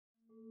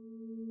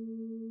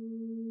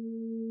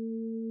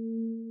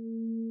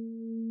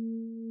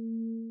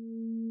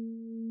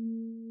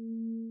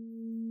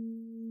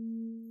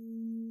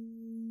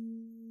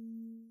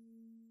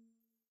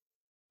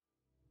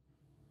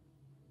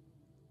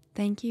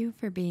Thank you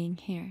for being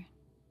here.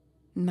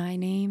 My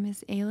name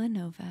is Ayla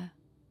Nova,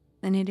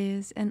 and it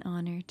is an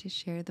honor to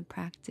share the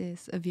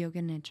practice of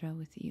Yoga Nidra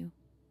with you.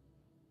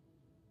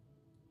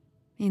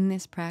 In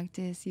this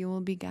practice, you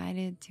will be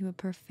guided to a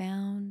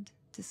profound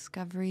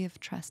discovery of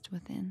trust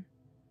within,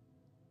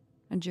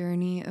 a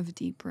journey of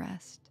deep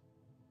rest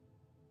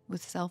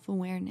with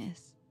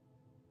self-awareness,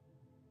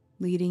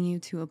 leading you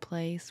to a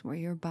place where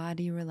your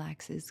body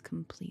relaxes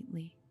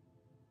completely,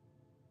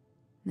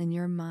 and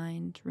your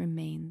mind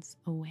remains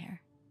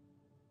aware.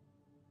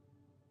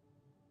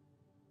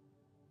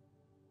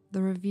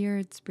 The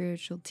revered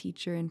spiritual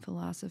teacher and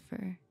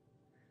philosopher,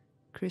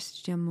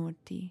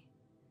 Krishnamurti,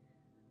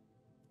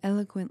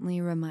 eloquently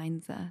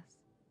reminds us,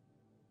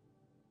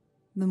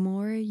 the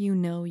more you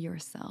know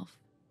yourself,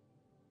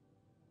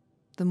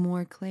 the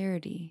more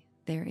clarity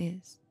there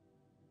is.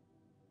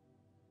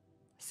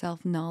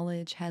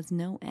 Self-knowledge has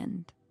no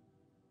end.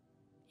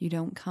 You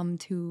don't come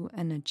to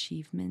an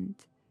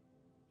achievement.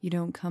 You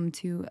don't come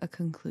to a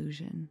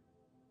conclusion.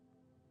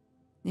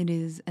 It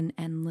is an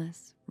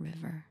endless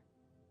river.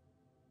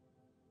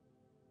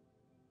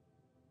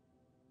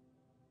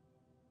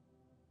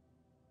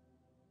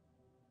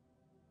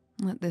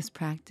 Let this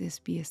practice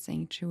be a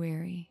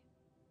sanctuary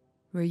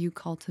where you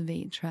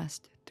cultivate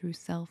trust through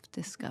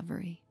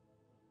self-discovery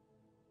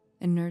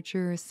and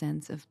nurture a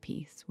sense of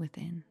peace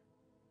within.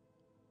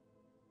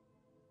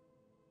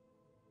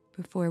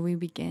 Before we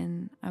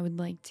begin, I would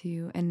like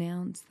to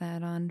announce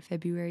that on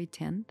February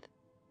 10th,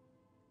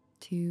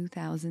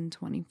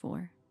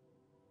 2024,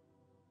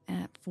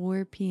 at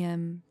 4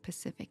 p.m.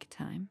 Pacific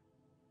time,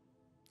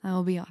 I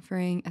will be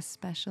offering a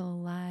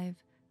special live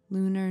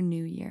Lunar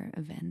New Year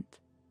event.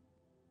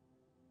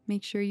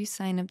 Make sure you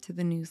sign up to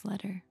the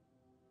newsletter,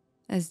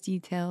 as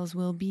details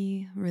will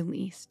be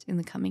released in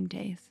the coming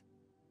days.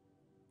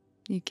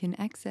 You can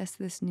access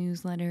this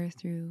newsletter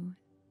through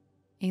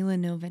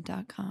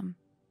aylanova.com,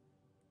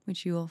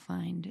 which you will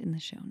find in the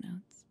show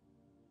notes.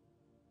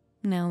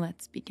 Now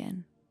let's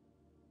begin.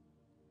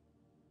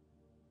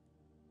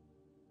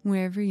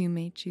 Wherever you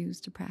may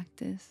choose to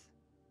practice,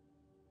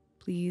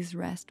 please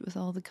rest with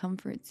all the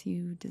comforts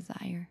you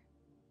desire.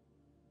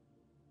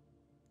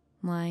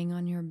 Lying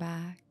on your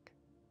back,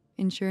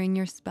 ensuring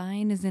your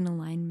spine is in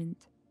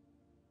alignment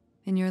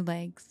and your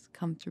legs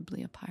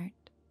comfortably apart.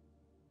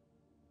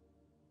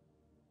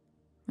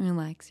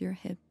 Relax your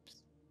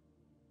hips.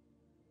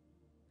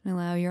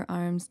 Allow your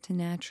arms to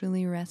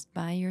naturally rest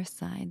by your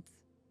sides.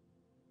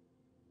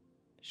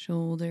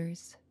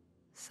 Shoulders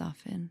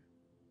soften,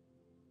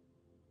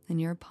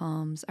 and your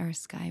palms are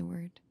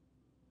skyward,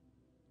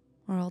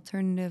 or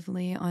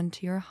alternatively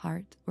onto your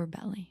heart or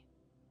belly.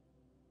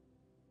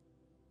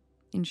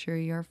 Ensure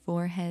your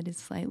forehead is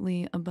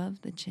slightly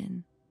above the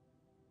chin,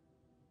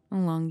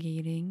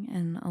 elongating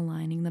and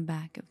aligning the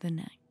back of the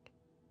neck.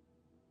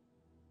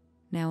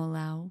 Now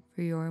allow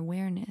for your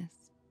awareness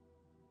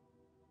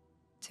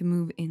to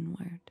move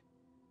inward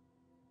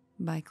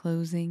by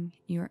closing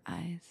your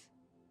eyes,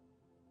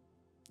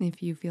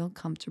 if you feel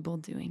comfortable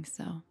doing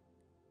so.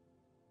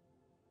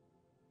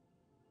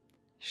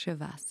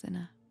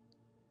 Shavasana.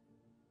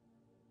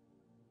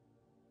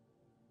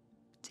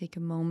 Take a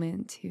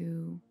moment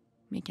to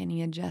make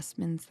any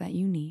adjustments that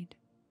you need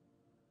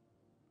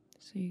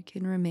so you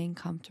can remain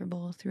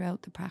comfortable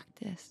throughout the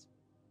practice.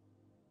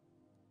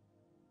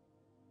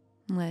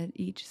 Let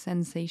each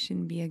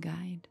sensation be a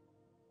guide,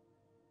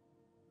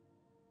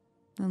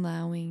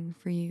 allowing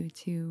for you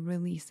to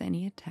release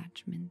any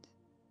attachment,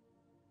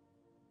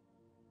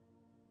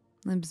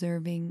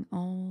 observing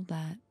all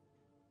that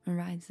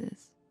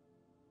arises.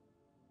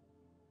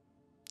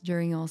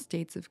 During all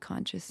states of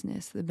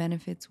consciousness, the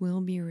benefits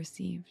will be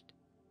received.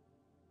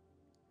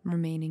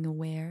 Remaining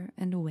aware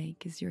and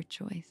awake is your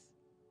choice.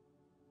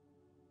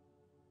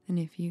 And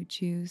if you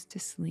choose to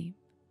sleep,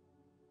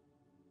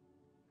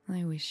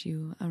 I wish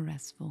you a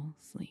restful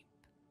sleep.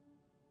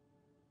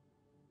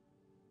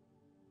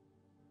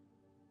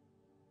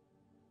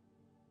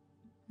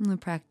 The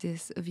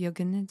practice of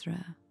Yoga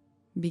Nidra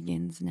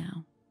begins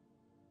now.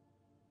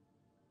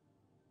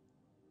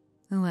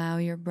 Allow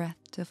your breath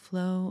to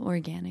flow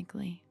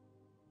organically,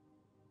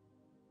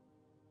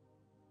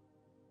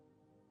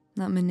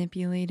 not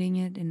manipulating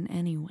it in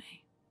any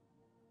way.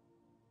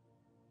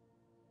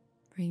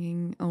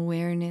 Bringing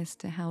awareness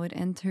to how it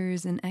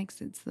enters and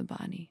exits the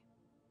body.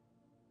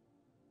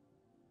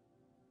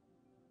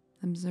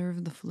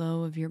 Observe the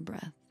flow of your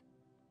breath.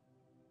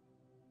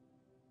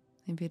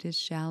 If it is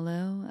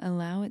shallow,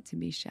 allow it to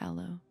be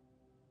shallow.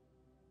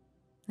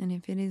 And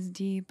if it is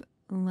deep,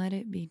 let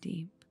it be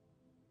deep.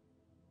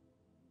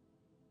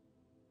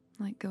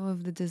 Let go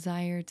of the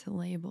desire to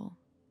label.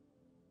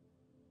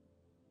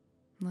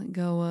 Let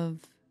go of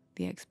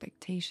the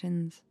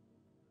expectations,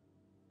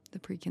 the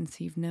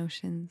preconceived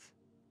notions.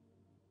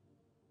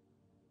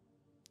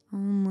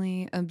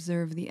 Only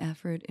observe the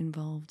effort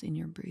involved in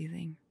your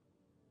breathing.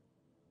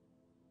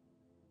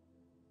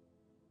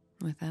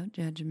 Without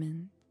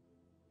judgment,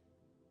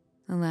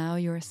 allow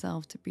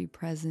yourself to be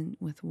present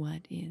with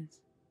what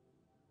is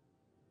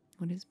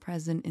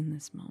present in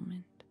this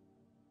moment.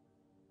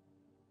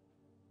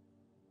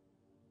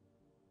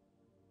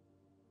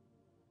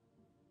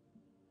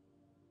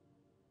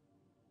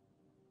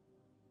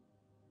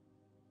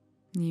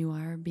 You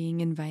are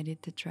being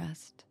invited to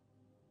trust.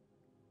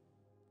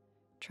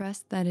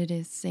 Trust that it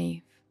is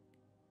safe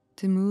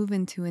to move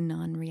into a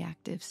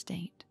non-reactive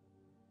state,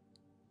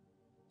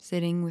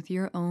 sitting with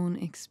your own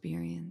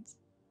experience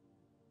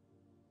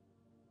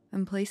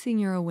and placing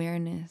your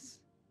awareness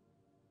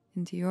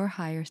into your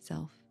higher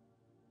self.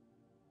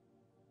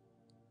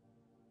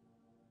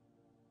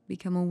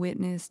 Become a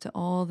witness to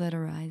all that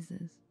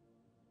arises.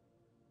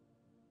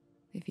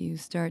 If you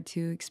start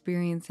to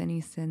experience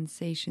any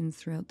sensations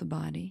throughout the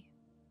body,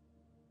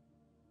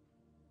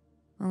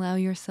 allow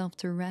yourself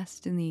to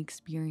rest in the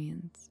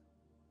experience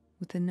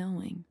with a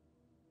knowing.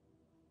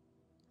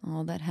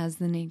 All that has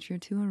the nature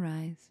to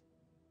arise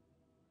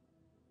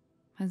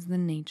has the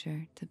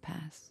nature to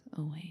pass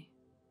away.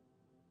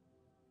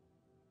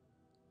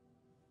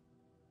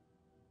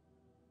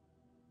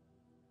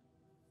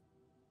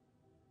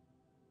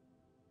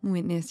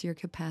 Witness your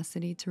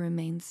capacity to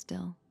remain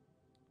still.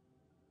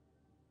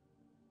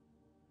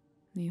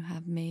 You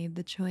have made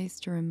the choice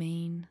to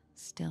remain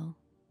still.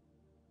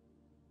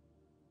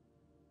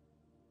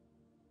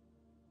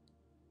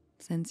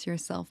 Sense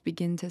yourself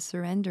begin to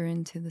surrender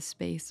into the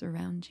space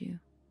around you.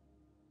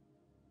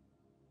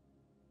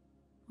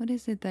 What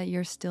is it that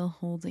you're still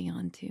holding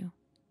on to?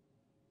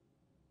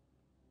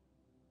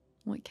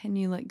 What can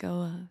you let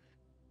go of,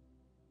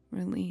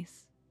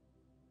 release,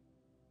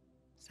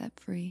 set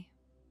free?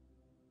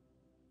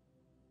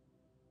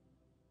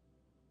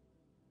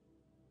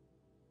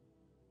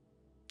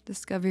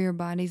 Discover your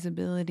body's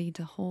ability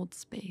to hold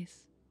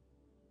space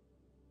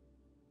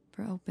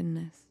for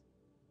openness,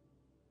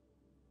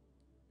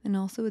 and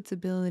also its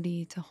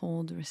ability to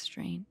hold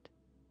restraint.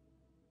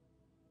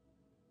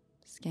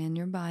 Scan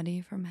your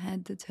body from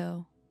head to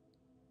toe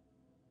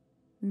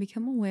and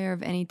become aware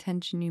of any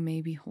tension you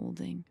may be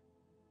holding.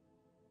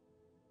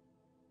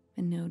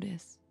 And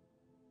notice,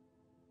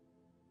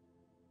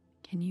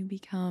 can you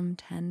become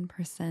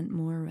 10%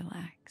 more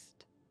relaxed?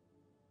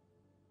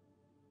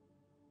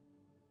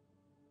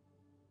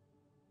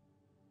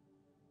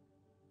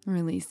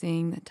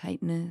 Releasing the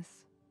tightness,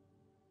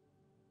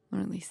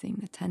 releasing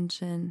the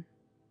tension,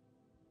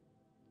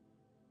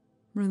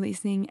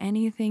 releasing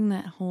anything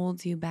that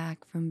holds you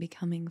back from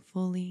becoming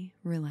fully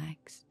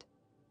relaxed.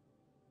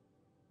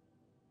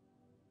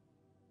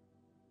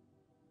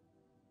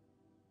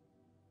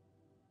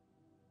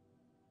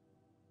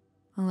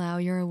 Allow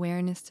your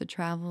awareness to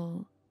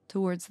travel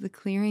towards the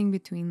clearing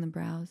between the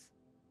brows.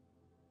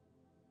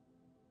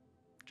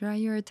 Draw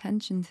your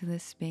attention to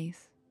this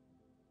space.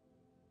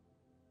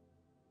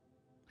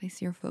 Place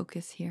your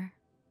focus here.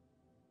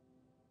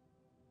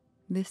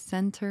 This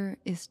center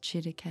is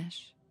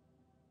Chittikesh,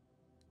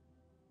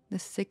 the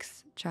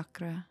sixth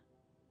chakra,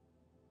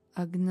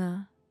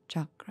 Agna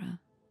chakra,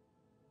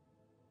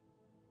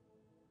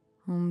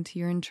 home to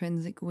your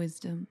intrinsic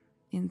wisdom,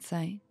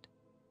 insight,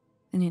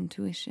 and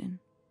intuition.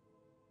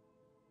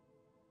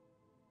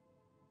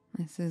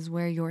 This is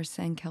where your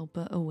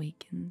Sankalpa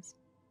awakens.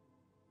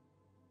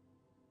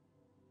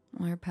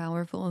 More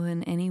powerful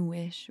than any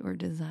wish or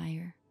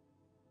desire,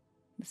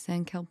 the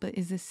Sankalpa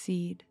is a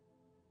seed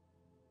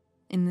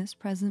in this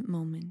present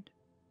moment,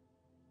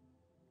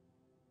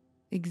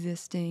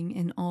 existing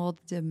in all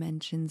the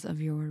dimensions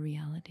of your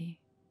reality.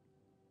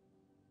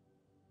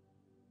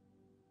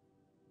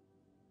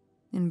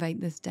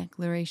 Invite this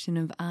declaration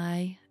of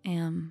I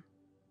am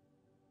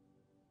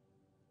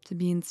to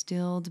be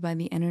instilled by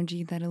the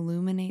energy that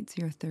illuminates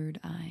your third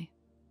eye.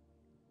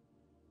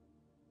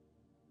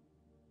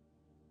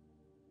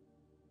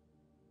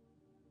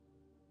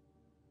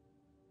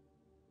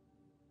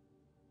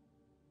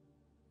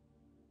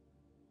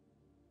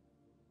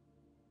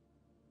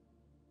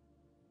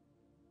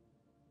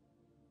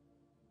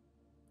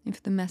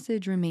 If the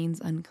message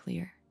remains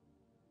unclear,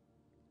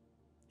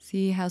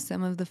 see how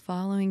some of the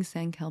following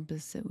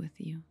Sankalpas sit with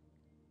you.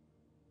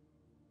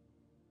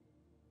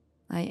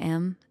 I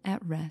am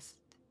at rest.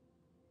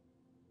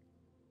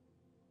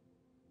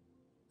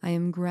 I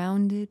am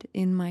grounded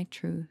in my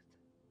truth.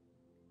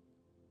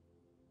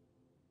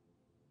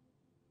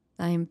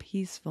 I am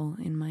peaceful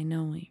in my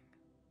knowing.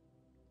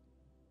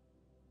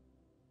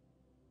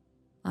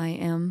 I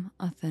am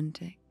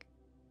authentic.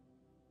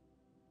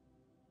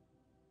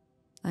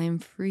 I am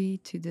free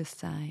to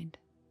decide.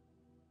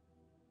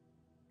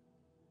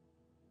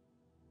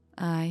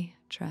 I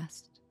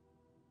trust.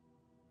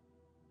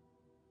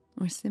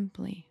 Or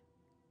simply,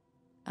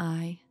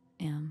 I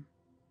am.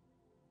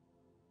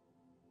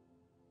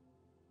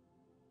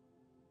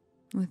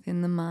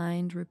 Within the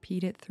mind,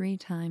 repeat it 3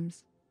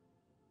 times,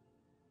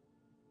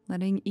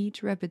 letting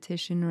each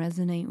repetition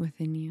resonate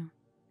within you,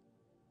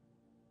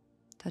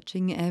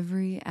 touching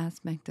every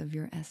aspect of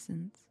your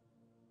essence.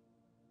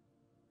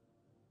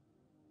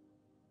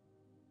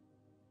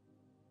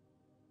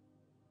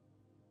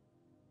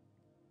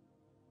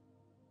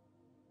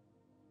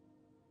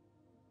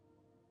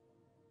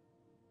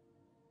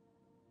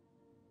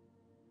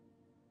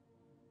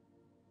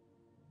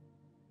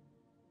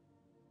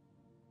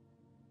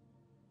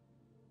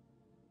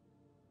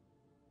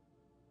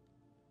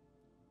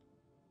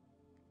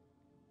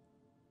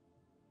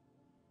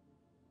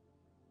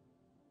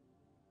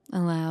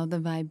 Allow the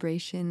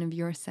vibration of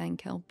your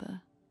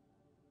sankalpa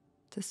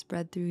to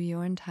spread through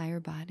your entire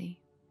body,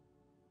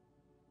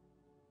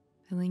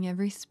 filling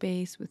every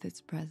space with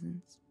its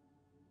presence.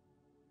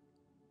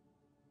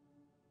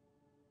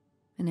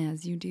 And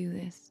as you do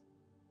this,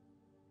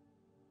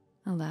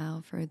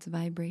 allow for its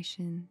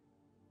vibration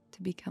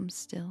to become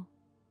still,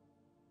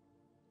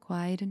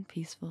 quiet and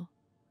peaceful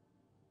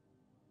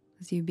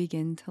as you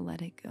begin to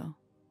let it go.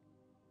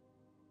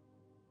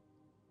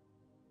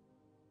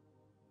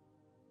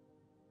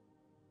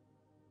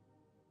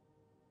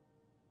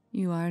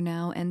 You are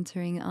now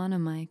entering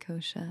Anamaya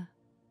Kosha,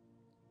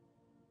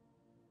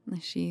 the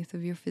sheath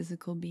of your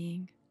physical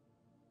being.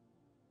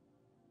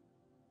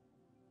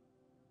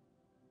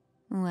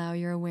 Allow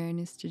your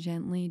awareness to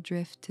gently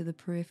drift to the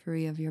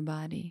periphery of your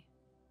body,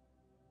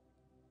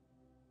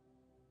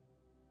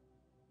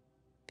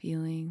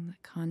 feeling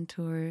the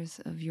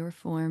contours of your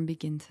form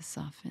begin to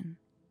soften.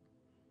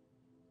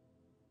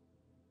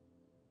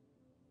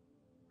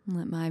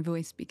 Let my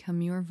voice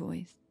become your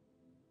voice,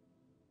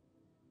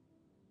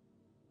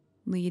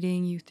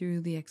 leading you through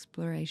the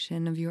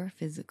exploration of your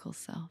physical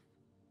self.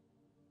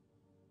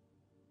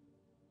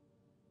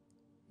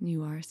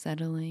 You are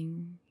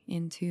settling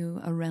into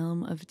a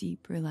realm of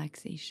deep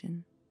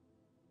relaxation.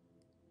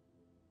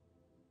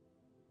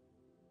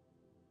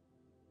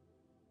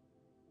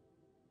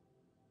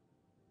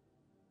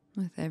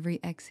 With every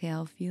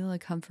exhale, feel a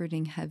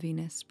comforting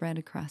heaviness spread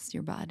across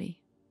your body.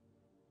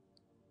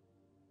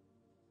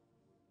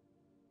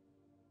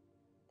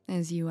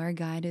 As you are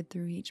guided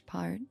through each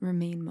part,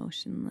 remain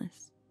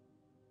motionless,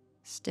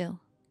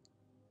 still,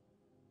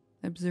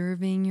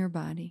 observing your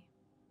body,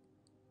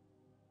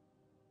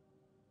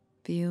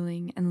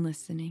 feeling and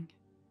listening,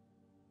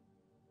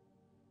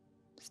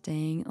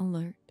 staying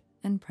alert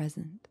and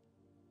present.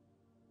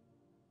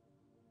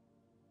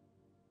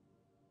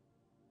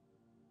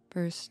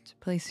 First,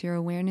 place your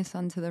awareness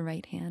onto the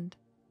right hand,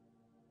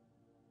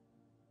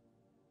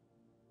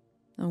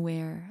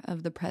 aware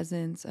of the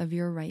presence of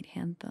your right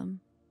hand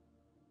thumb,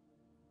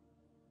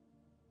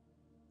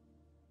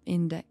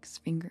 index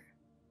finger,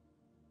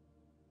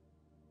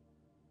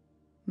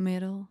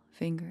 middle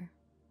finger,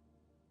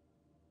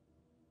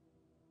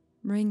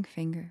 ring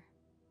finger,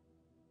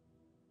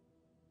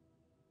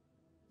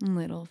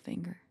 little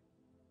finger.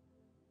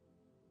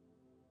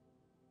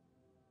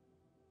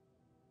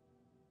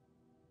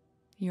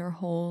 Your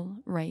whole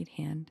right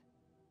hand.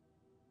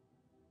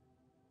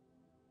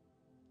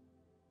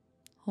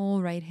 Whole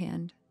right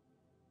hand.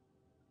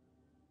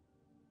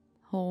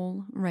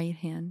 Whole right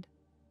hand.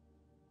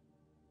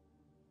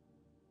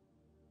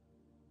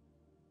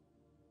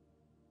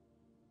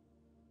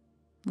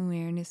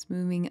 Awareness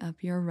moving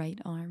up your right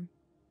arm,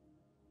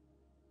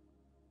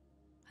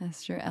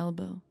 past your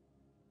elbow,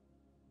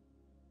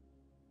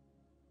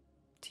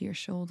 to your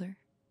shoulder.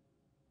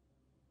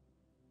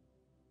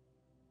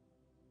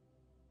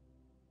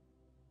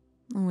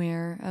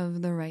 Aware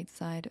of the right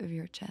side of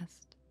your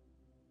chest.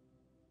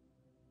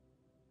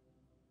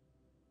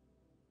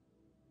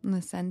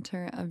 The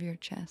center of your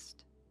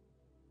chest.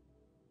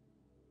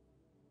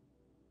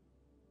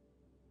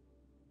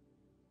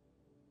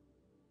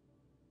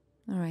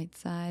 The right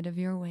side of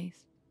your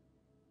waist.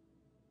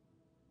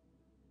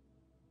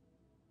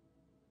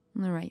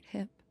 The right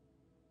hip.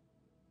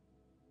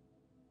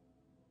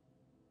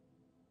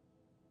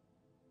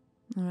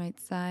 The right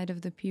side of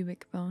the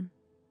pubic bone.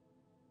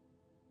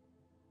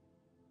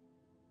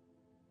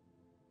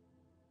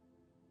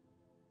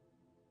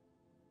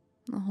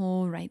 The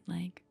whole right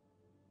leg.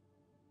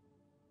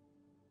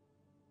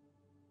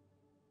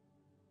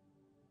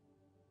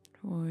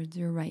 Towards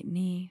your right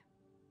knee.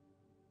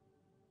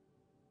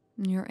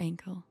 Your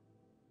ankle.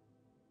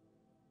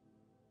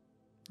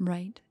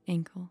 Right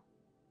ankle.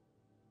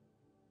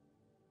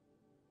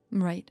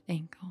 Right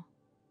ankle.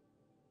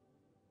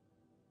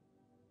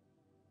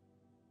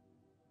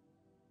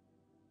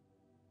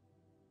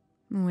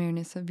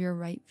 Awareness of your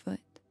right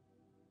foot.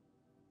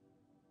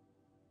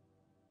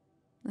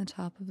 The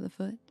top of the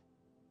foot.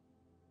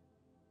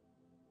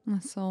 The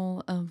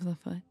sole of the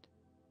foot.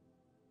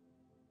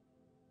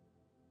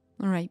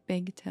 The right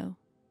big toe.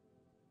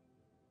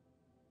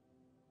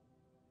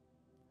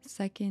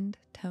 Second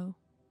toe.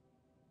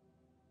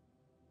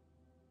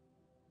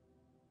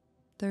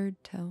 Third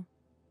toe.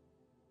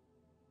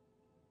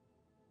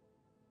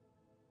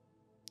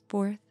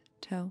 Fourth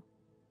toe.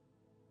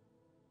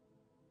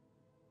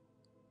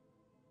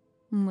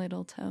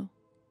 Little toe.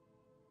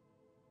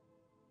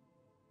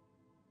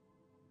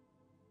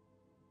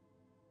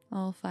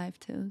 All 5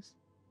 toes.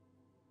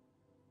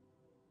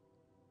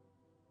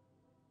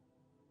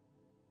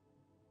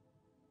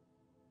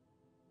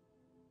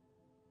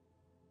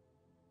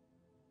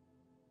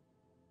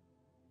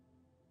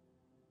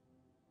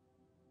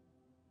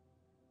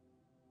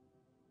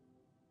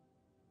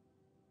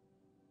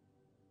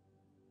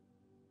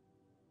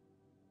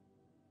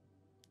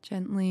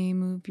 Gently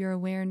move your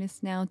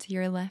awareness now to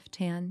your left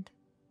hand,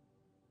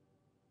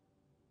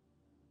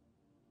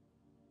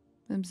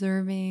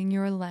 observing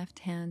your left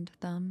hand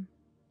thumb.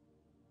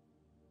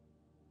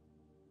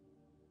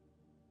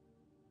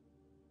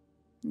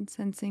 and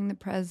sensing the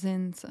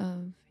presence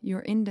of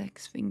your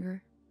index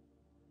finger,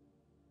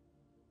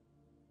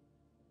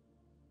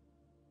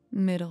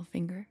 middle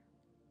finger,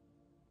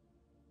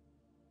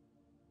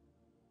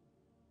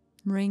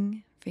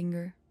 ring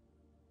finger,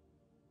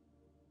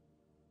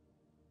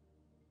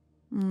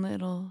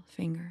 little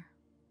finger,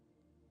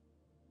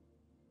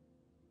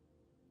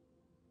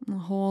 the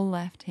whole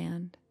left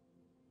hand,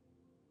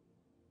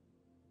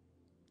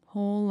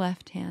 whole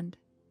left hand,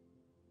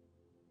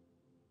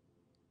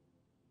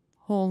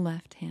 whole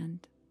left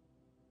hand.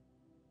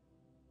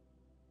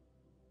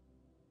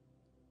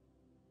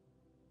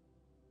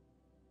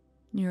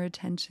 Your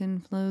attention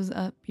flows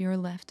up your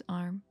left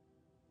arm,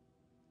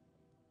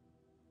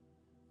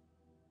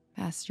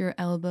 past your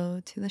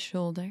elbow to the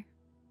shoulder,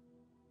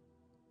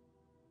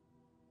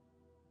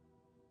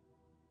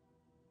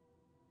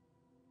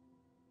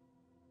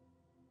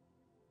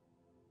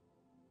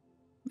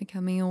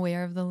 becoming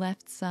aware of the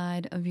left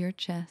side of your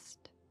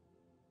chest,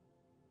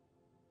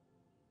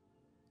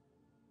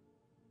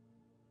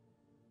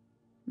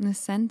 the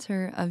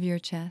center of your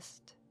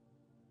chest,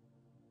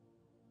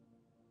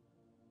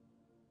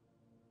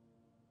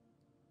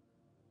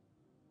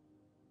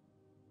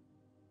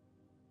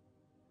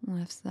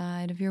 left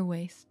side of your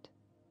waist,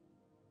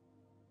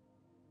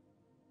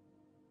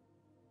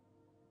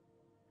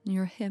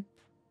 your hip,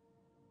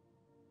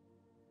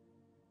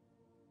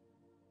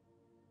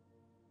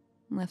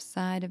 left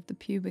side of the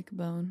pubic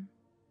bone,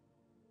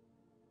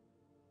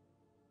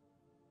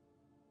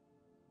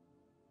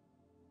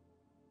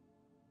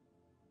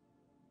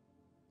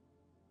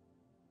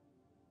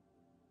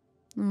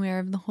 aware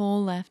of the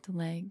whole left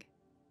leg,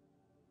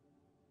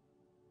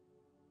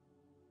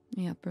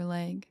 the upper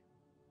leg,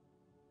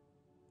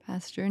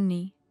 past your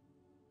knee,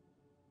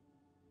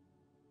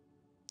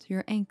 to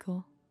your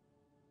ankle,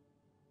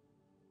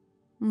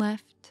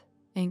 left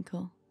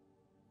ankle,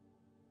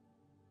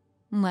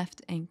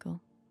 left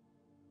ankle.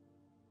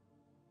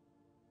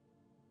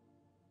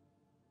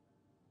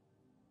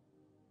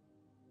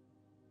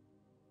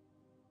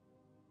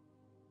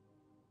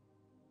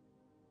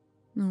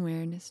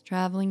 Awareness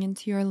traveling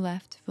into your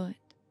left foot,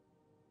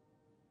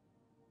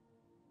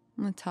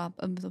 the top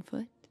of the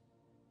foot,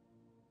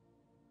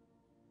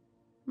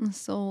 the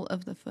sole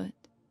of the foot,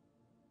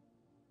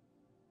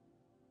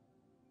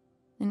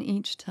 and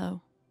each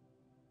toe,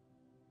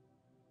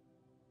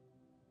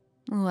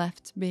 the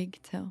left big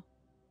toe,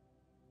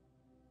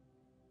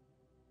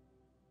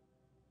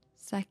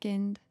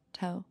 second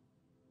toe,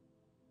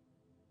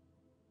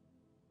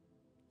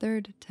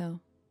 third toe,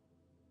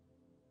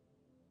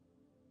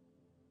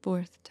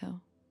 fourth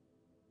toe,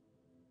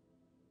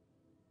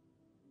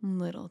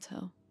 little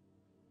toe.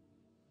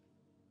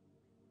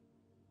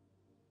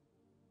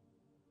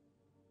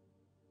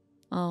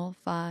 All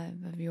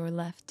 5 of your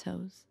left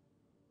toes.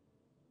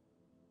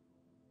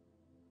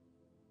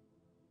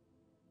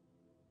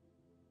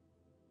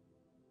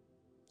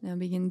 Now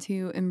begin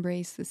to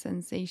embrace the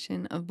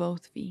sensation of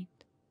both feet.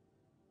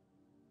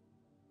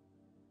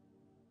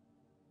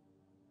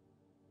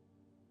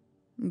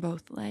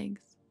 Both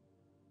legs,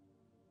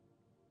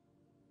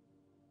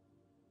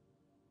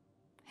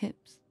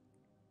 hips,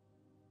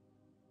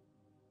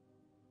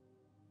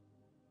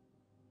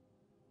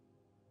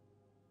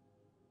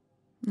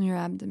 your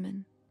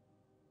abdomen,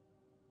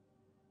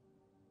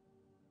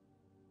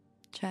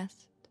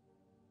 chest,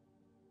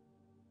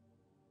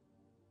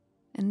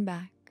 and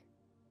back.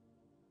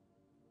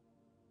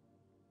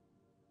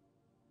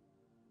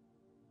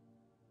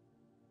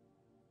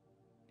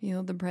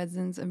 Feel the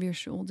presence of your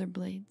shoulder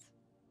blades,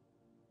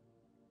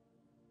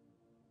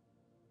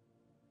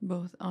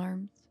 both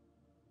arms,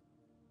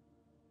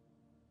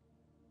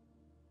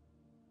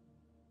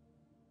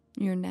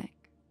 your neck,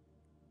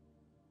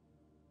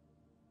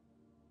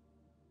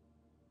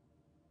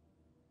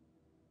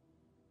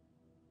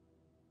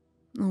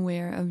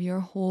 aware of your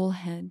whole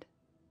head,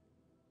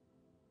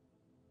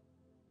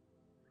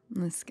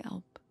 the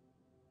scalp,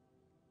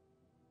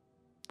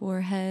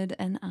 forehead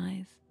and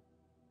eyes,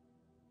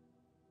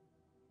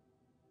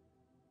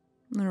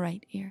 the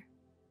right ear,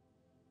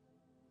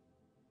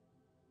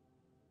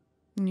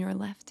 and your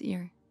left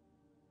ear,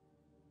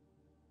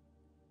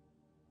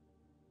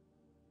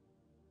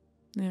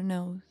 your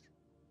nose,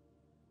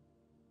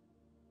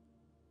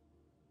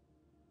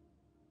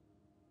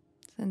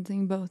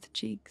 sensing both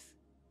cheeks,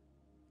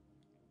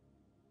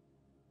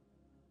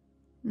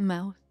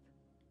 mouth,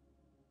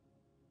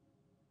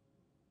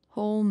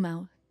 whole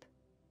mouth,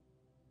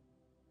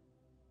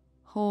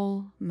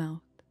 whole mouth,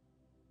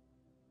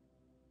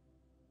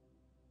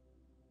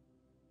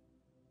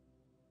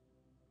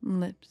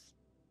 lips,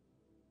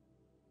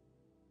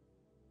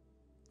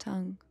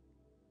 tongue,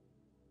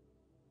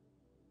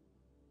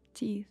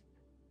 teeth,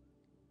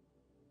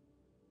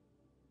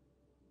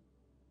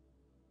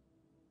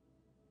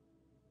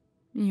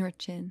 your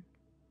chin.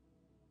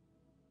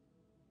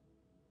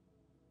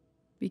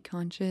 Be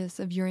conscious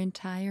of your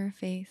entire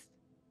face,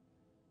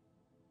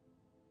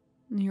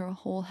 your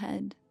whole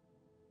head,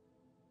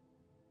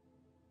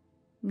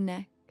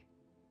 neck,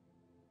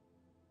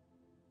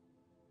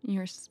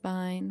 your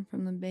spine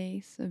from the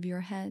base of your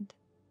head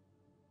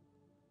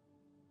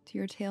to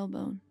your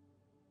tailbone,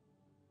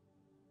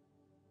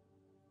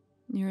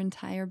 your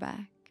entire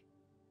back,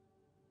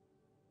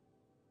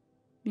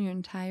 your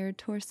entire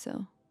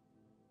torso,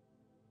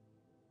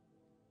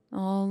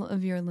 all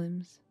of your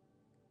limbs.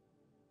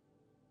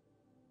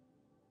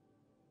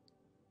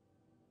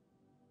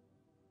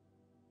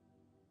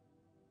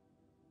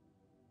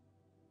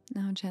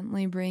 Now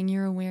gently bring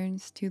your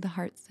awareness to the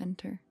heart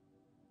center.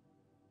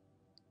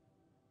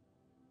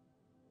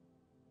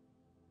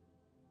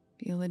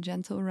 Feel a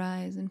gentle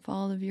rise and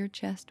fall of your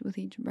chest with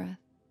each breath,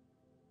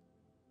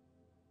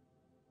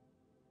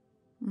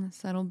 and the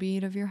subtle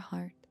beat of your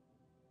heart.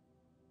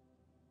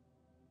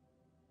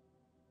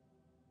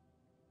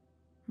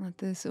 Let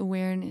this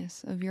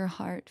awareness of your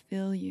heart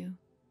fill you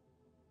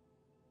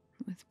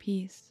with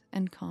peace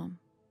and calm.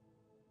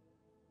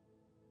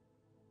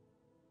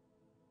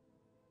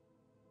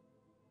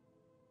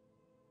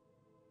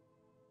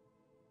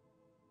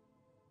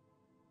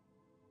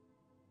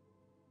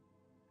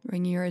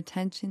 Bring your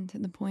attention to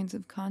the points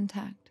of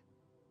contact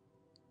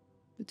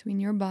between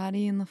your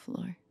body and the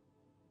floor.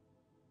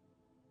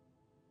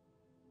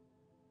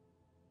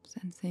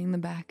 Sensing the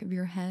back of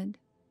your head,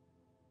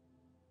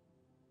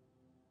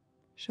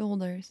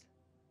 shoulders,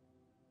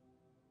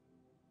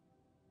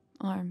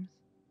 arms,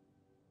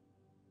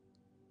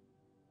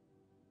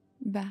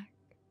 back,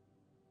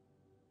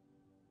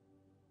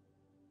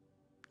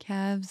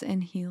 calves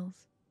and heels,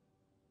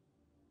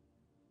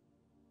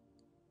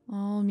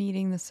 all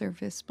meeting the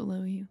surface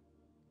below you.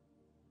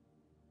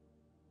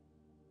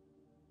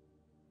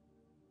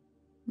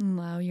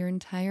 Allow your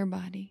entire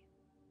body,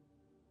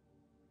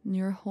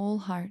 your whole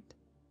heart,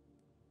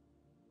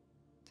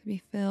 to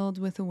be filled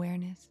with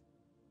awareness.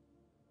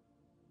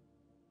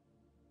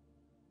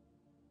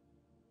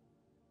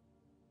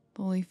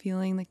 Fully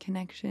feeling the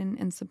connection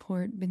and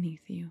support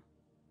beneath you.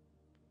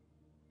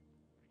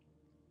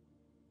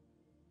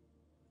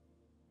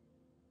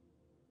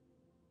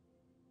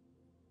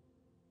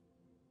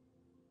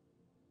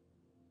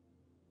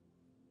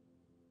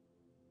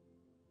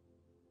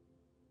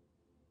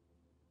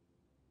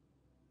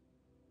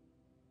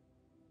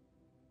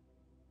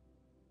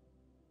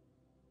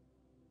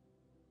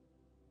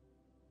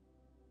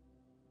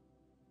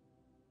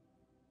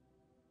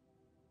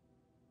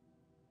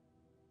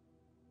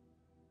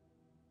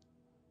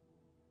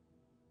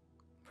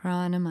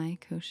 Pranamaya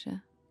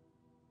kosha.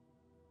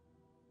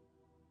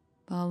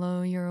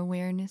 Follow your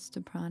awareness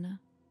to prana,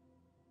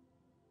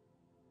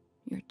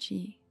 your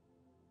chi,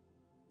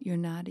 your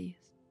nadis,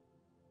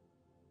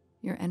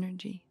 your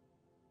energy,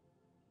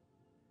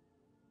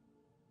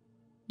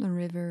 the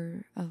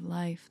river of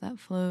life that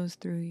flows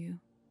through you.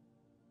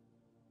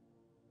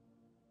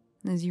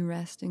 As you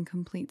rest in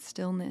complete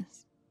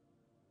stillness,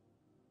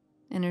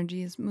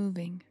 energy is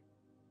moving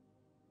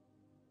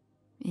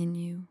in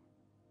you,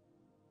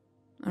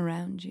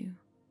 around you,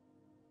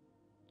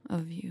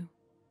 of you.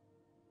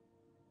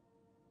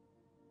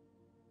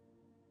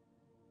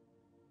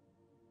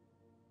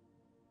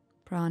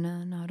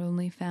 Prana not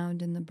only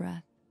found in the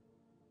breath,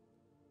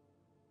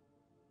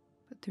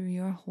 but through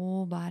your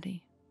whole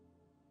body.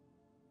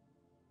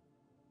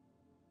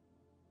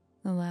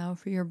 Allow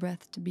for your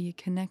breath to be a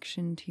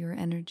connection to your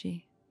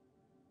energy,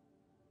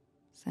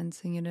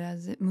 sensing it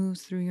as it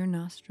moves through your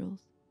nostrils,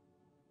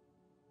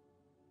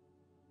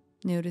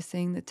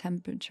 noticing the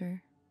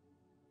temperature,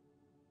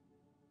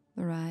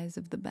 the rise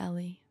of the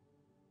belly,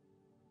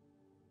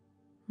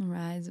 the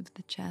rise of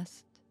the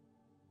chest,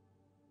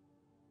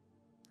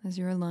 as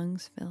your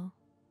lungs fill.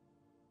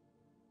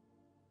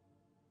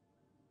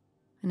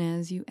 And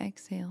as you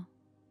exhale,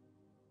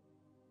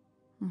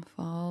 the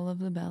fall of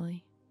the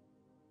belly,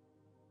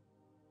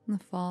 the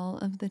fall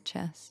of the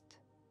chest,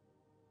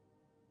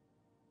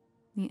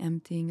 the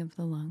emptying of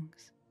the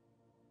lungs.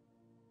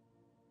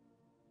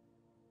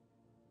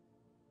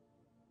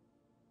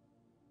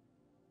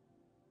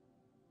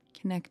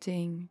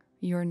 Connecting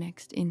your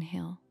next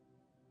inhale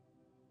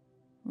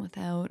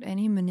without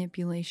any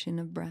manipulation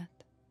of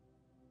breath.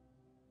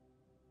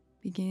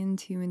 Begin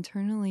to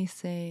internally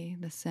say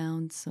the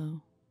sound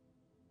so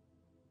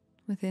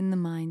within the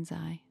mind's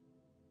eye,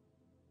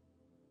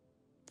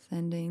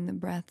 sending the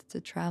breath to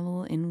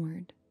travel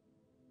inward.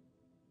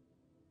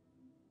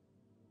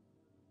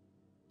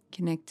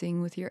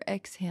 Connecting with your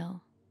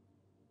exhale.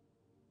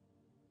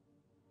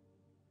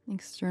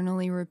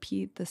 Externally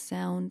repeat the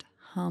sound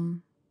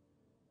hum.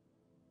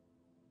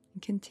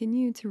 And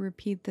continue to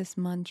repeat this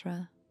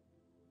mantra,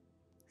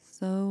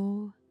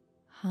 so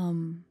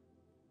hum,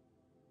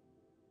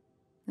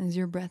 as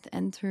your breath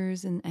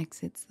enters and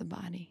exits the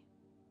body.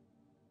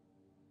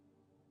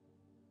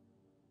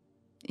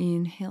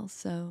 Inhale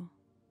so.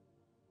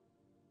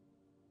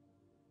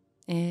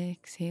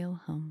 Exhale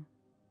hum.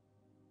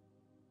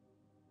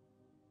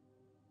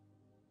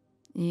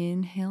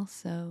 Inhale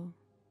so.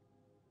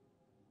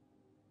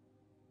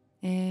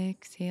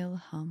 Exhale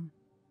hum.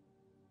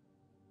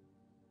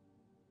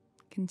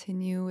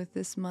 Continue with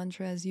this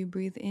mantra as you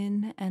breathe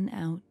in and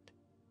out,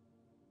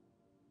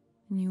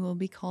 and you will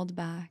be called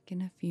back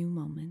in a few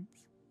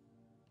moments.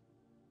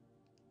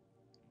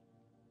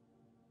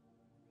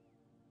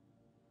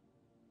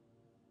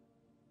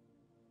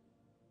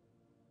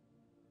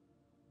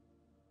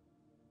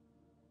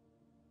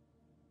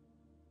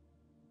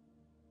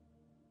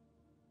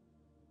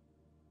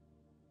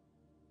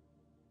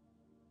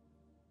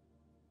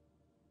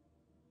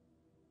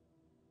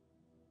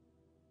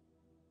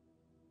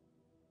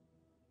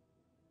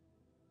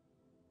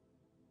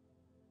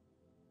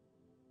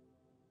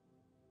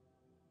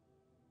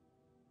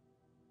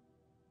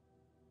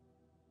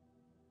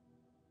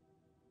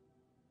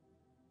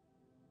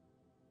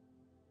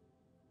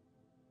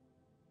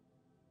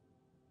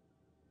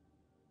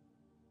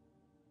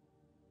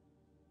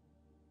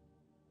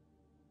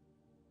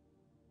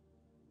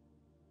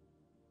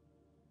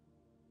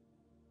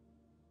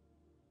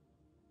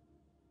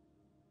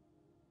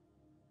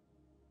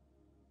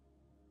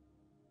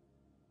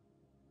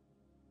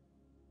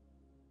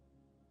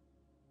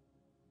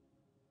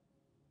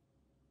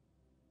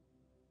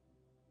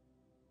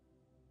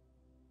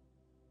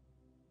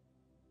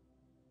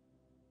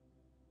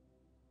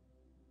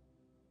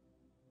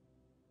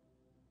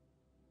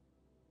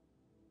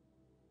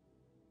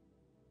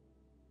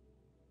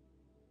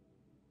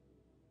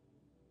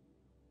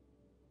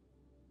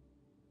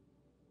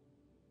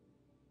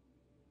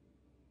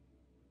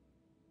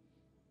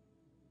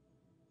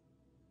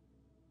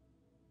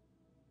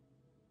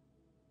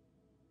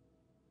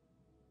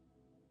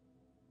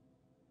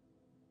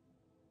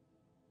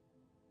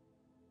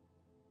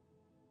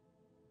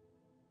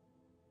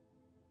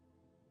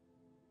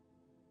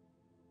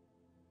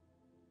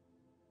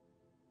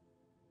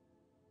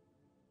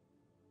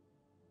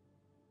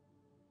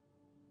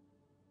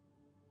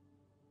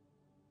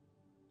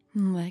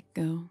 and let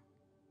go.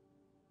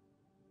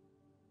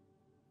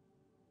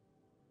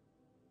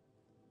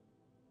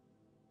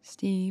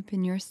 Steep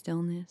in your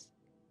stillness,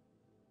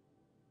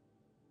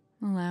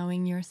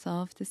 allowing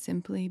yourself to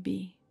simply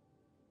be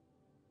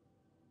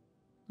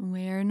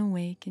aware and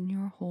awake in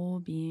your whole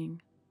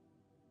being,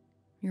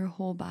 your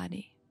whole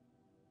body,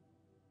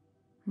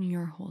 and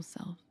your whole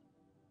self.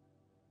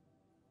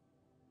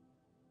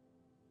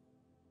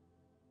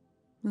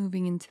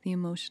 Moving into the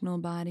emotional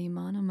body,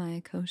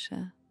 Manamaya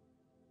Kosha.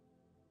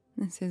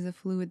 This is a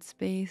fluid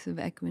space of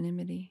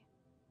equanimity,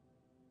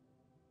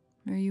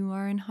 where you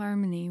are in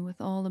harmony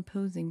with all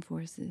opposing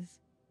forces.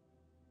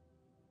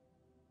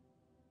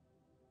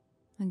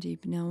 A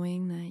deep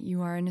knowing that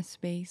you are in a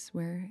space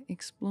where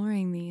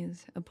exploring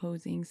these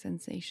opposing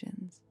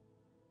sensations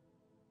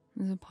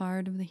is a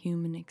part of the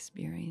human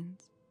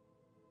experience.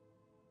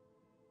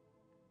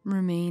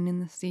 Remain in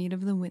the seat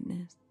of the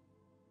witness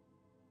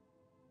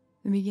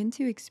and begin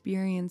to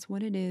experience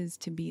what it is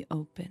to be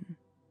open.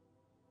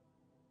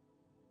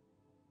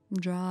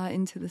 Draw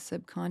into the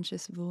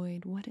subconscious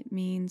void what it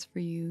means for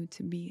you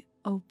to be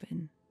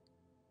open.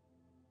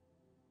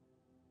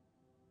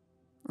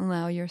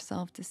 Allow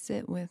yourself to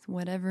sit with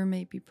whatever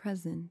may be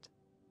present.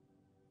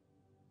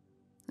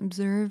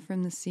 Observe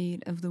from the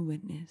seat of the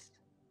witness.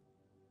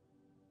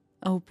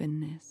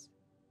 Openness.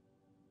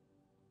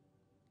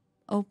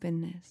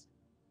 Openness.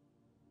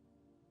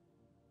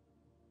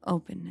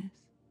 Openness.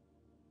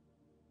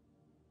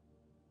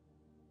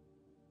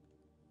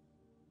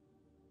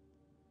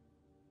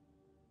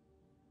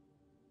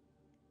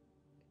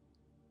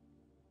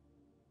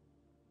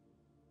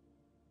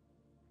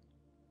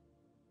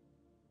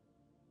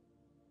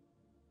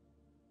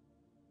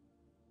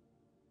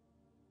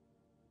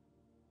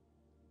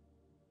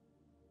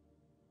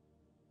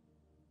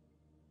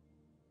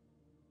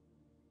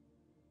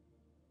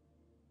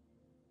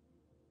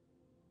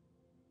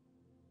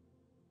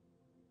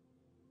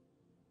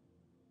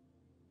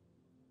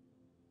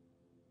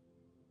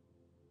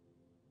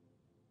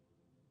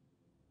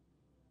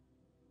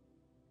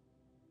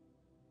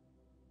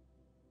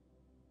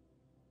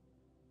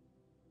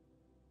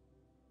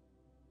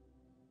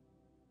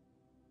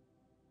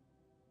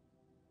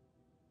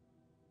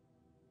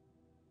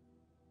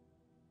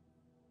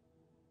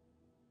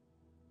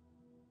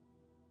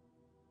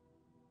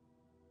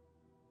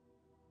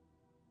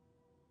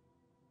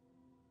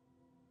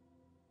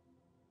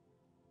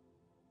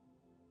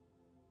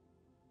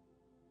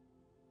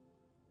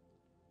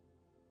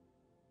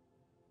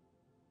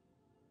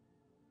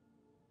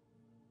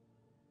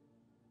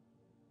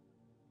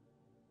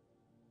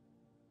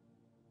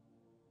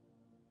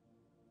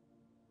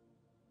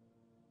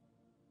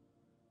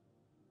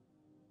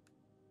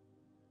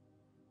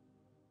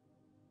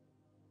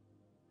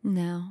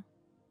 Now,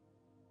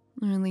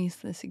 release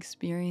this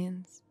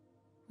experience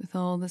with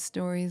all the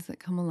stories that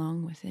come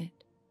along with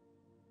it.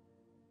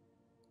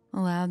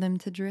 Allow them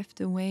to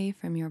drift away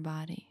from your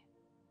body,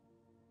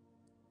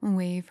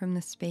 away from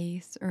the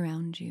space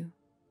around you.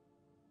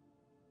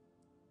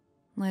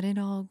 Let it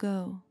all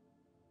go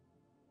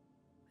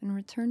and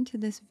return to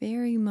this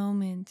very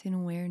moment in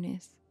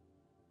awareness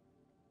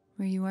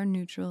where you are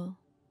neutral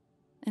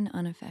and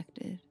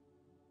unaffected.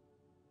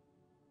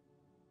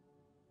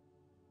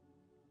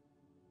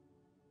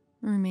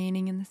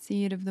 Remaining in the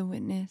seat of the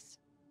witness,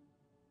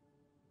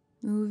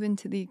 move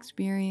into the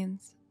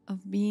experience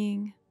of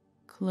being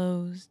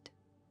closed.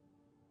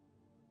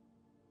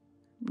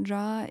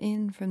 Draw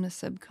in from the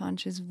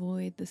subconscious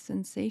void the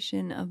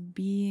sensation of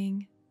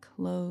being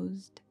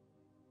closed.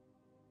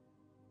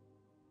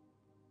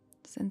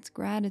 Sense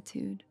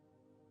gratitude,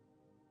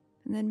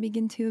 and then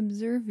begin to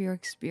observe your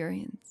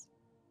experience.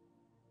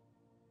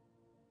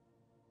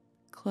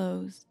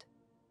 Closed.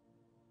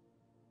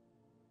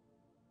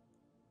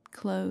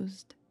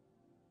 Closed.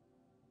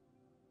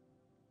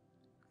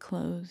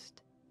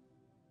 Closed.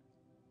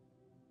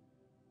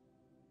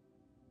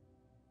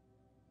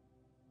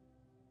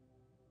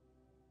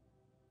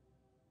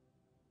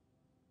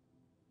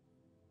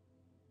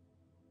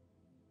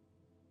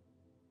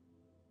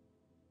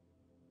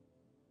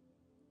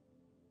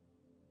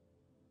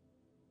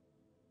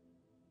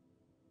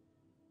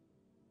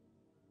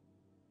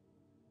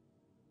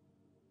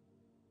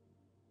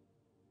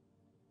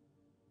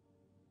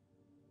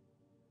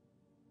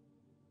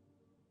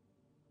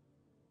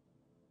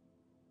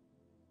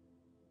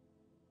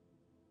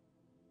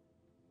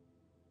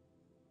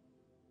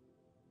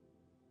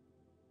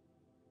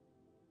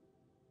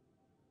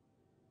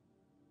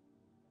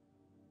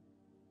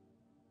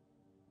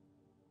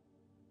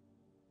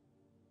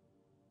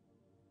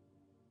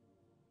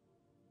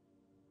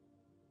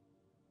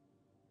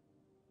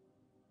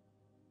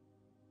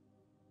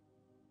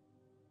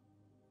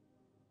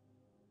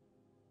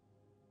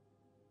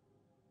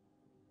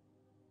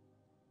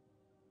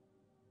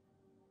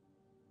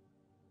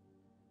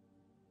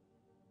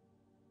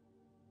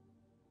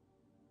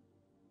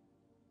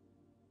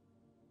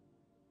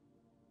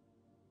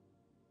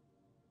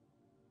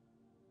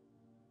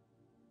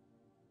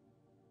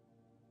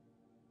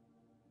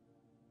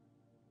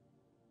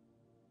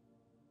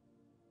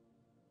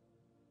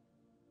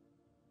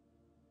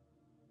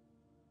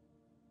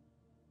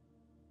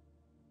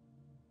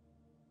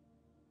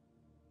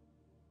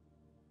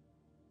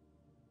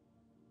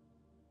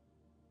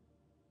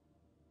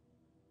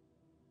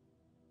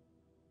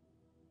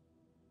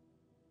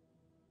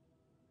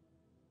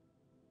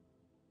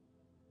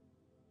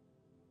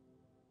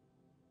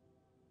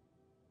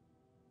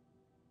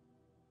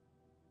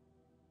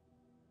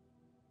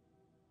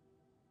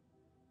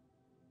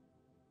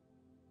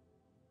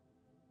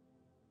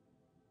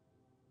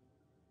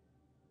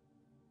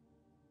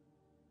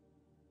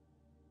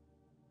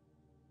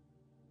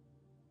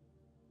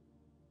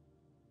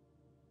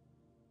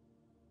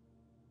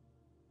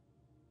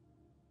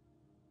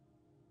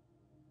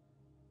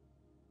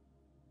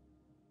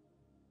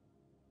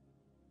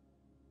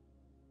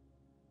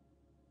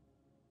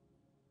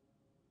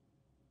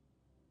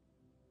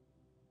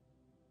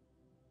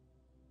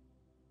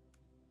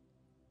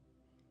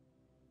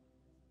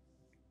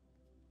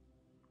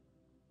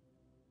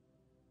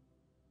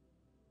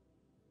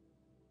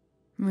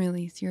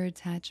 Release your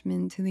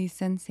attachment to these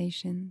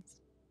sensations,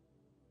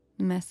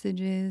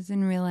 messages,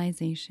 and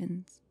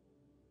realizations.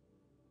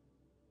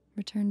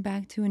 Return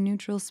back to a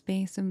neutral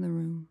space of the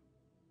room.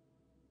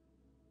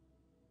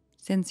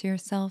 Sense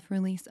yourself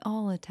release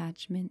all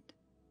attachment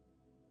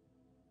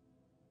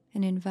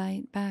and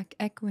invite back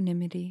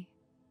equanimity,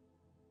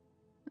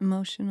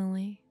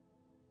 emotionally,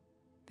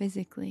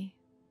 physically,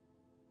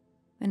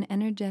 and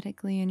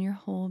energetically in your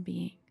whole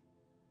being,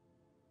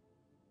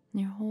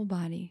 in your whole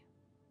body,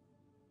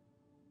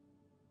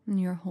 in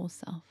your whole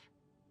self.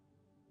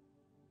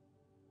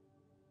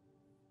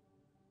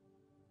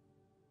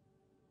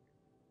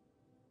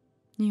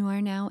 You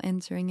are now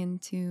entering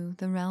into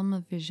the realm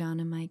of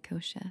Vijnanamaya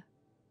Kosha,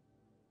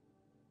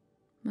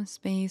 a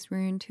space where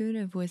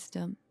intuitive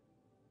wisdom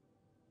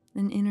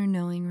and inner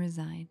knowing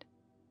reside.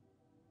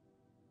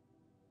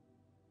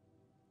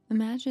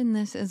 Imagine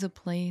this as a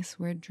place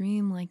where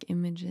dreamlike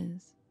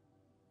images,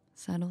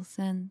 subtle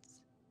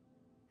scents,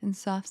 and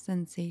soft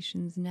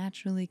sensations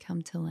naturally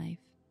come to life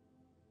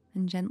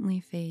and gently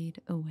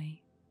fade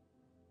away.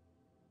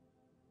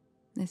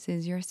 This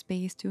is your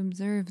space to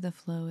observe the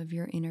flow of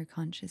your inner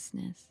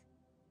consciousness.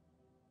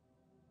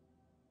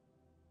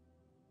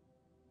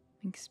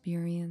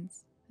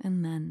 Experience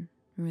and then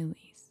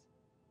release.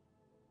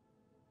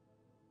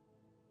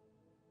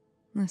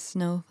 The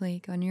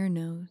snowflake on your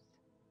nose,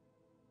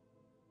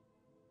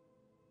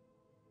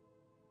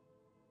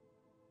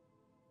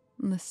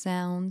 the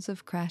sounds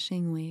of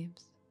crashing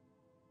waves,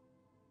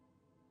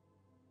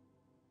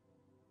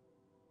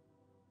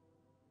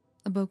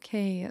 a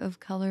bouquet of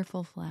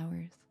colorful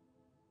flowers,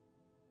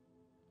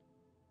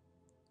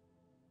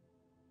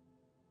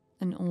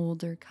 an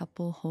older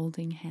couple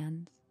holding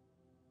hands,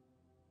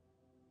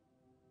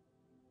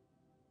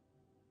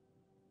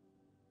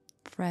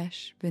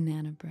 fresh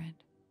banana bread,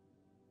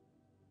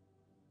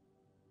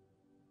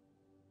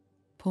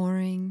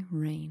 pouring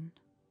rain,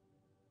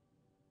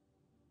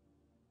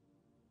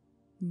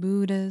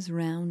 Buddha's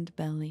round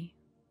belly,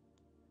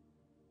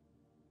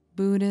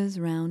 Buddha's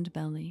round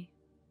belly,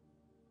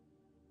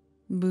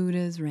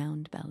 Buddha's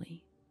round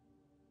belly.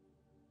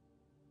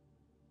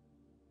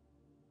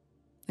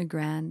 A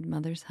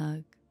grandmother's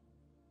hug,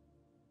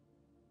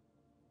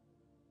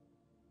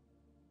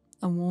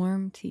 a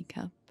warm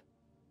teacup,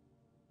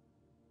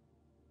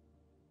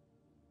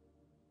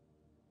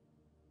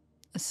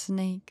 a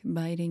snake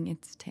biting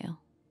its tail,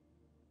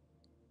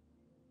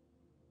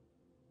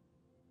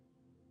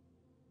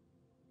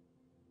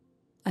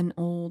 an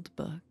old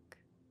book,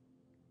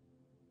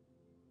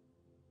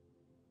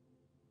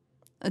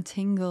 a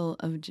tingle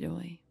of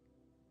joy,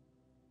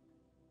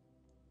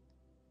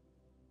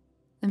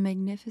 a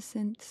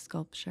magnificent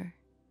sculpture,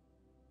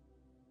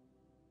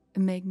 a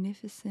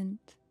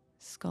magnificent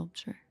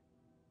sculpture,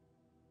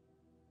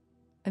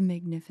 a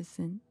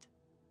magnificent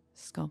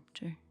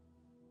sculpture.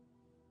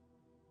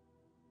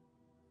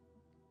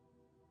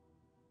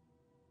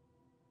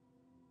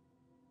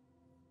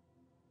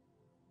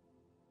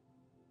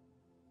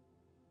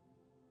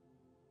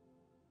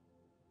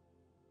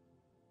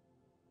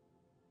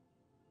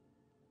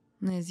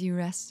 As you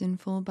rest in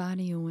full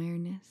body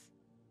awareness,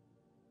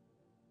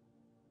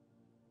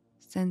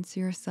 sense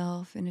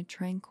yourself in a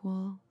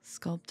tranquil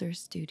sculptor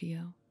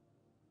studio,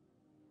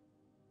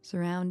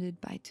 surrounded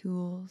by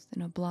tools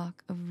and a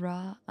block of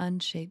raw,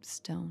 unshaped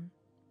stone.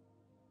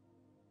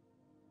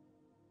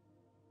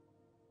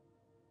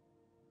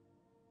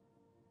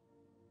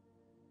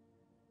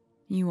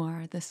 You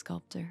are the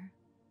sculptor,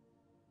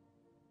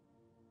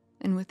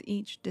 and with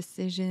each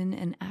decision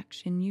and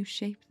action you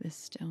shape this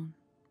stone.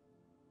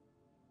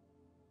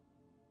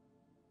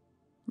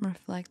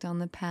 Reflect on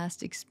the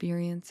past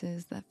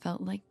experiences that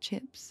felt like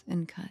chips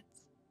and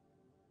cuts.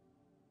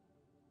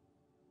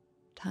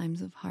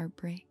 Times of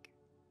heartbreak,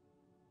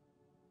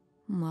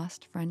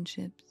 lost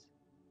friendships,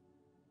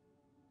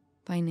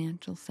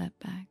 financial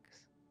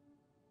setbacks,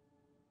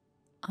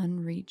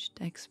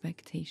 unreached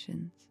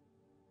expectations.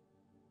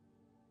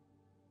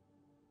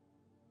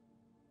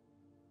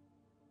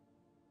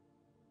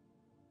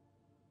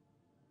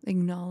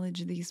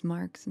 Acknowledge these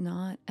marks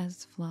not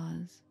as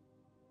flaws,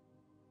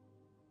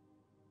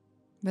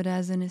 but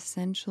as an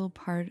essential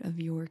part of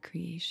your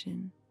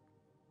creation.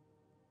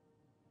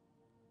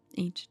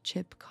 Each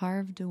chip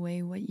carved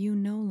away what you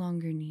no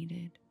longer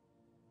needed,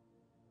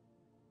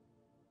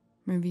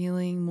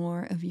 revealing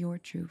more of your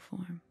true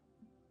form.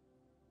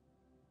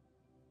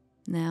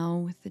 Now,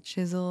 with the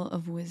chisel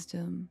of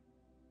wisdom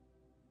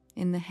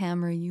in the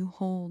hammer you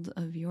hold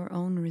of your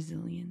own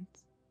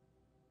resilience,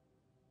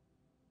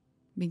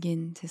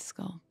 begin to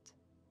sculpt.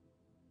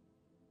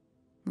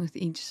 With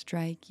each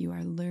strike, you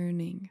are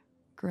learning,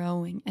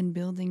 growing, and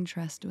building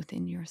trust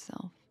within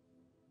yourself.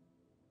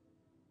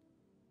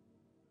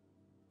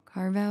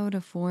 Carve out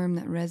a form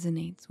that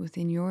resonates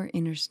within your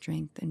inner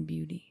strength and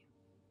beauty.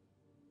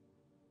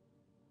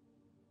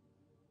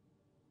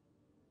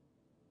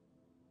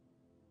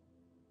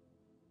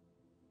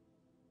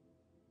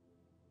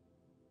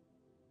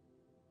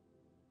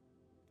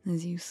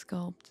 As you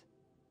sculpt,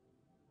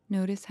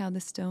 notice how the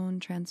stone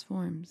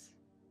transforms.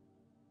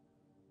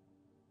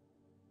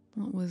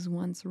 What was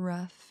once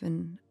rough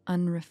and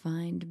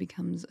unrefined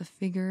becomes a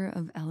figure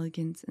of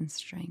elegance and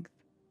strength.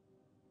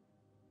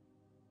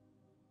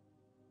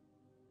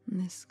 And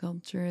this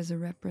sculpture is a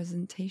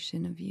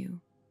representation of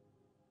you,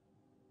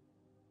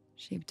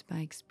 shaped by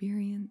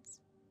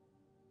experience,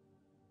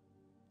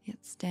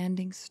 yet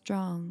standing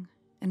strong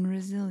and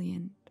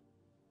resilient.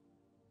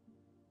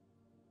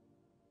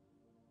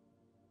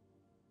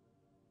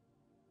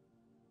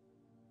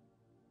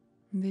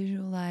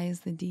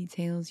 Visualize the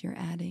details you're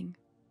adding.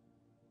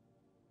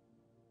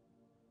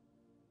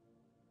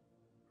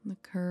 The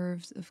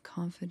curves of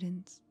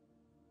confidence,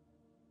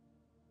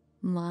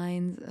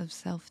 lines of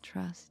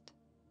self-trust.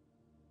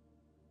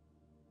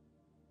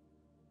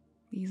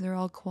 These are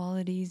all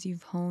qualities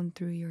you've honed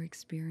through your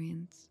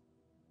experience.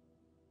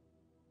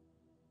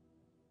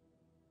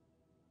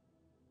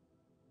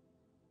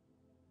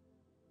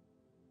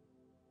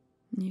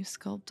 You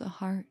sculpt a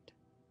heart,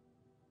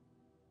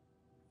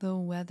 though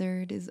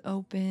weathered, is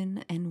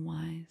open and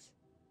wise.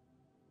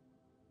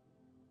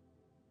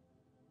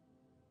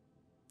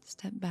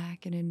 Step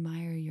back and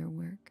admire your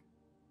work.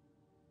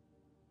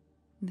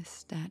 This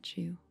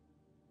statue,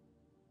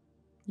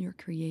 your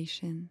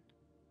creation,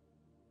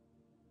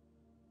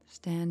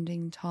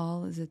 standing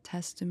tall is a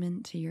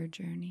testament to your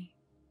journey.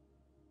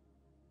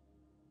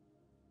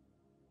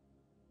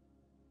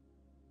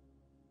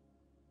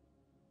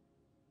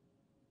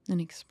 An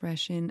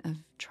expression of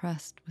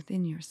trust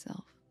within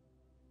yourself,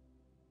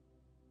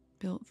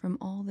 built from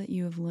all that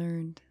you have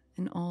learned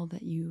and all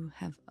that you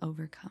have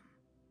overcome.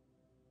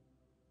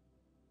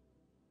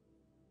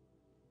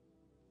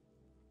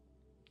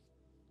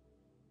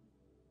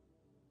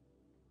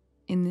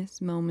 In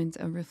this moment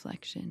of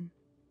reflection,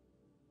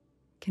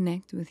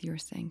 connect with your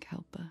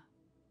Sankalpa,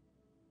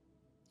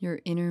 your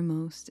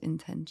innermost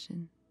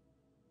intention.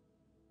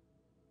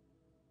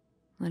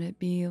 Let it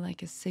be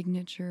like a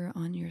signature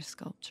on your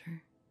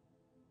sculpture,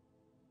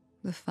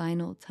 the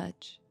final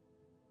touch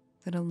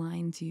that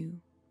aligns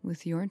you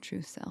with your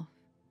true self.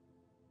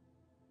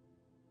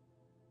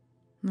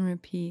 And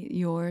repeat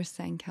your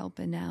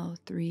Sankalpa now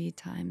 3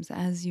 times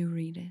as you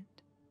read it.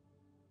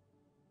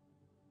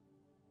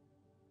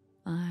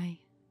 I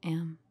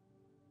am.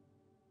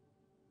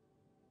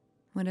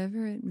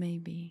 Whatever it may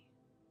be,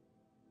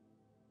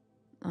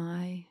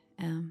 I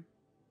am.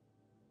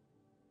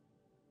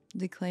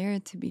 Declare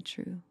it to be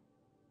true.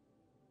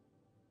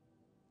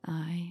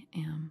 I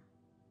am.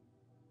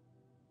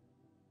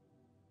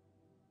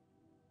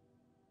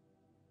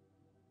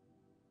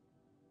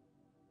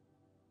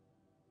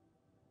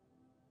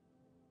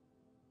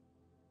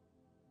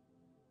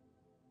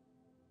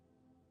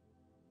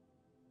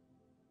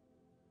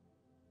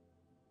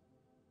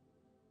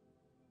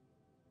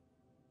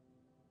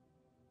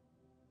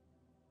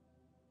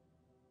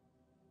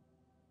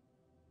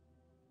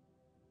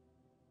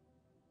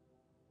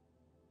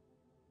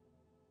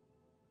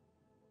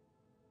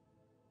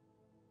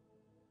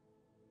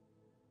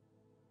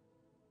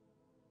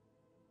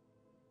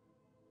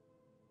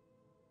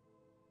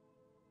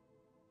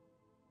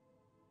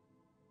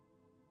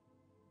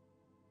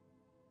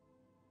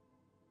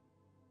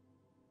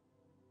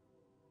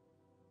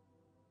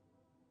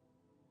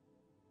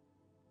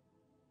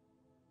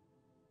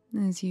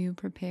 As you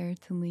prepare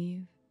to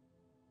leave,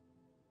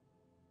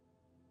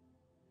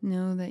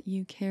 know that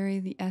you carry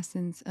the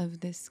essence of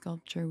this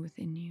sculpture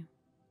within you.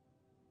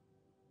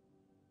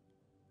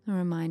 A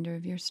reminder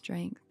of your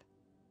strength,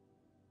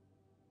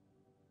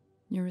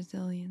 your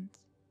resilience,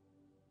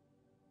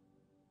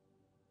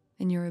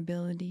 and your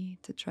ability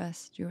to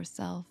trust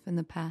yourself and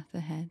the path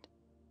ahead.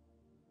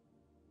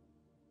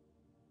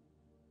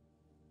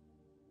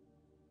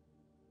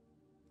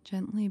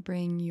 Gently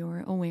bring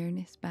your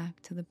awareness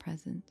back to the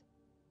present.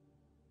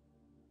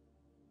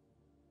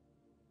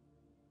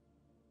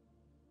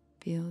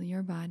 Feel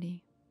your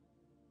body.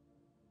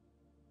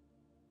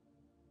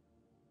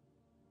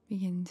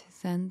 Begin to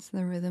sense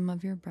the rhythm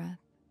of your breath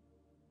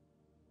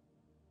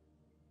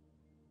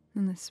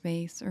and the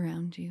space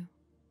around you.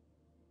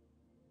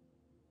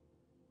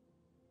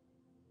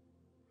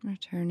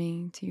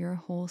 Returning to your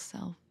whole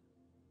self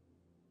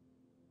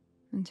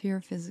and to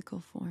your physical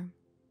form.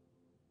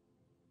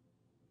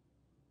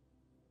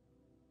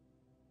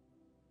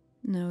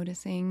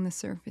 Noticing the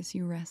surface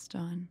you rest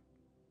on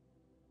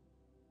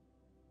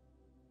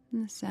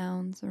and the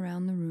sounds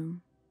around the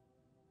room.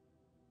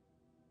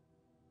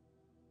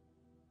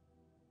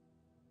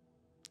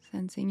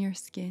 Sensing your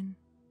skin,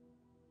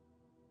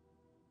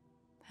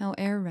 how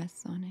air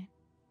rests on it,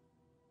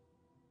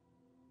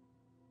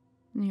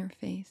 and your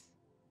face,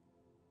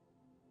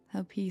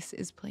 how peace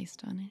is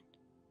placed on it,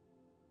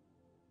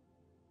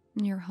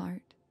 and your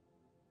heart,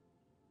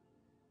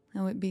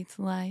 how it beats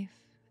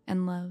life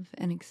and love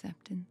and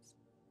acceptance.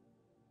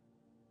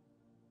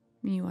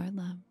 You are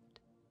loved,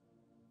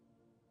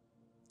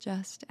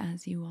 just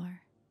as you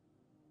are.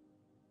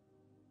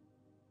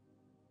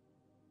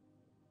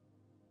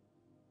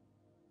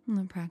 And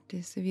the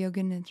practice of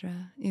Yoga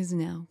Nidra is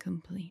now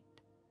complete.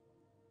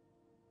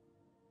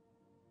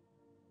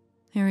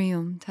 Hari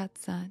Om Tat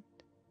Sat.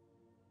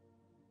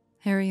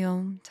 Hari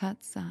Om Tat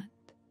Sat.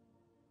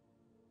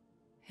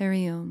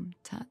 Hari Om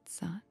Tat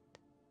Sat.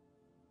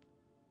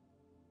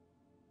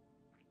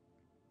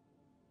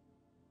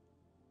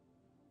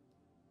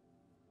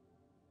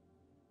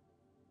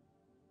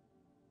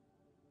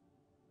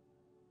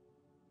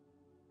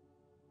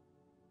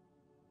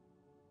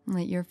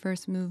 Let your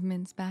first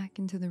movements back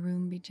into the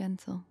room be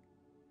gentle.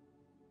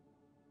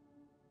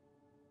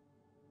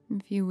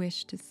 If you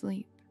wish to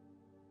sleep,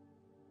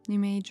 you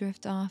may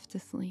drift off to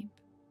sleep.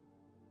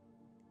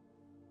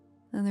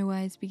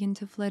 Otherwise, begin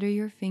to flutter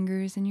your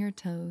fingers and your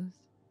toes.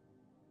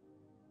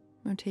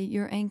 Rotate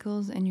your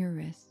ankles and your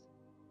wrists.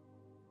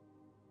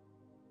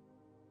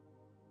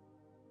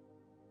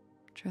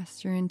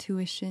 Trust your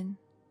intuition,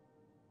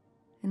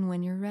 and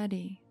when you're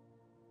ready,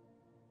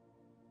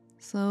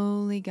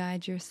 slowly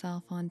guide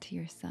yourself onto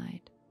your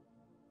side,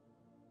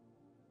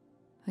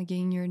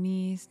 hugging your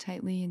knees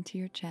tightly into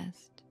your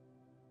chest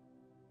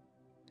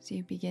as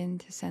you begin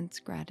to sense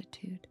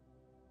gratitude.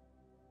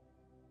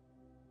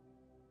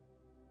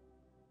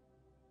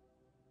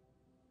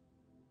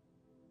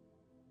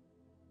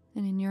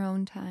 And in your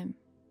own time,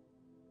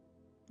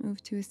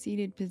 move to a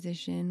seated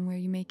position where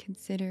you may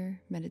consider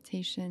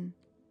meditation,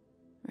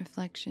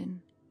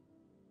 reflection,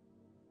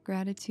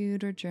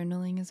 gratitude, or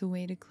journaling as a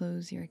way to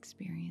close your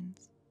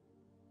experience.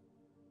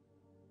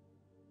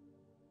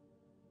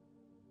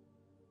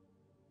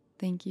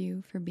 Thank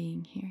you for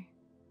being here.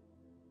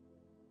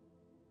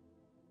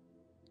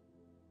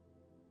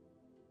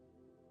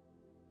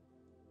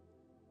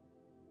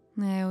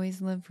 I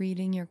always love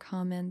reading your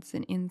comments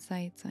and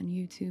insights on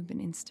YouTube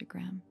and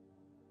Instagram.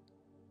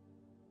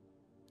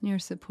 Your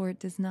support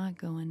does not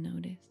go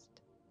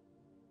unnoticed.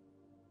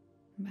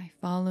 By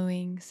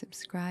following,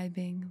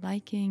 subscribing,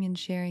 liking, and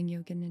sharing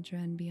Yoga Nidra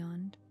and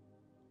beyond,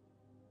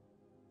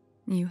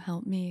 you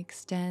help me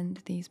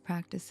extend these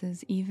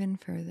practices even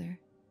further.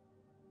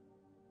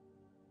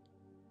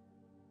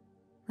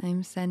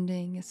 I'm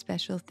sending a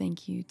special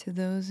thank you to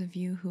those of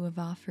you who have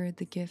offered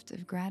the gift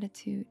of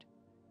gratitude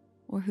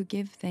or who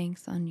give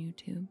thanks on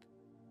YouTube.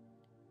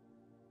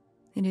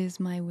 It is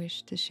my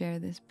wish to share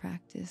this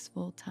practice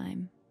full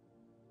time,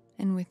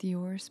 and with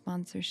your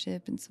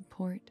sponsorship and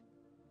support,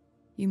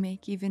 you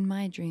make even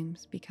my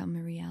dreams become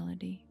a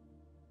reality.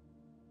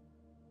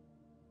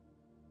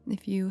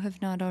 If you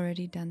have not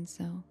already done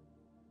so,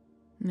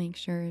 make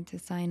sure to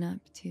sign up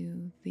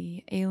to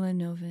the Ayla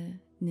Nova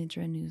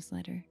Nidra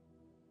newsletter,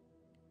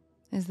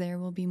 as there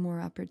will be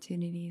more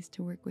opportunities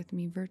to work with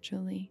me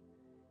virtually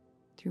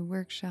through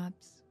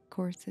workshops,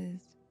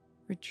 courses,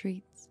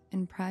 retreats,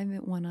 and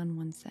private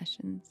one-on-one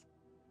sessions.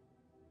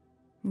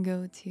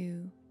 Go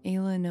to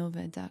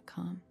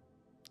aylanova.com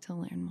to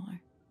learn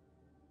more.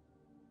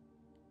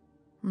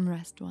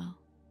 Rest well.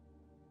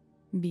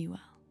 Be well.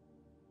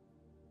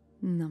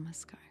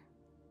 Namaskar.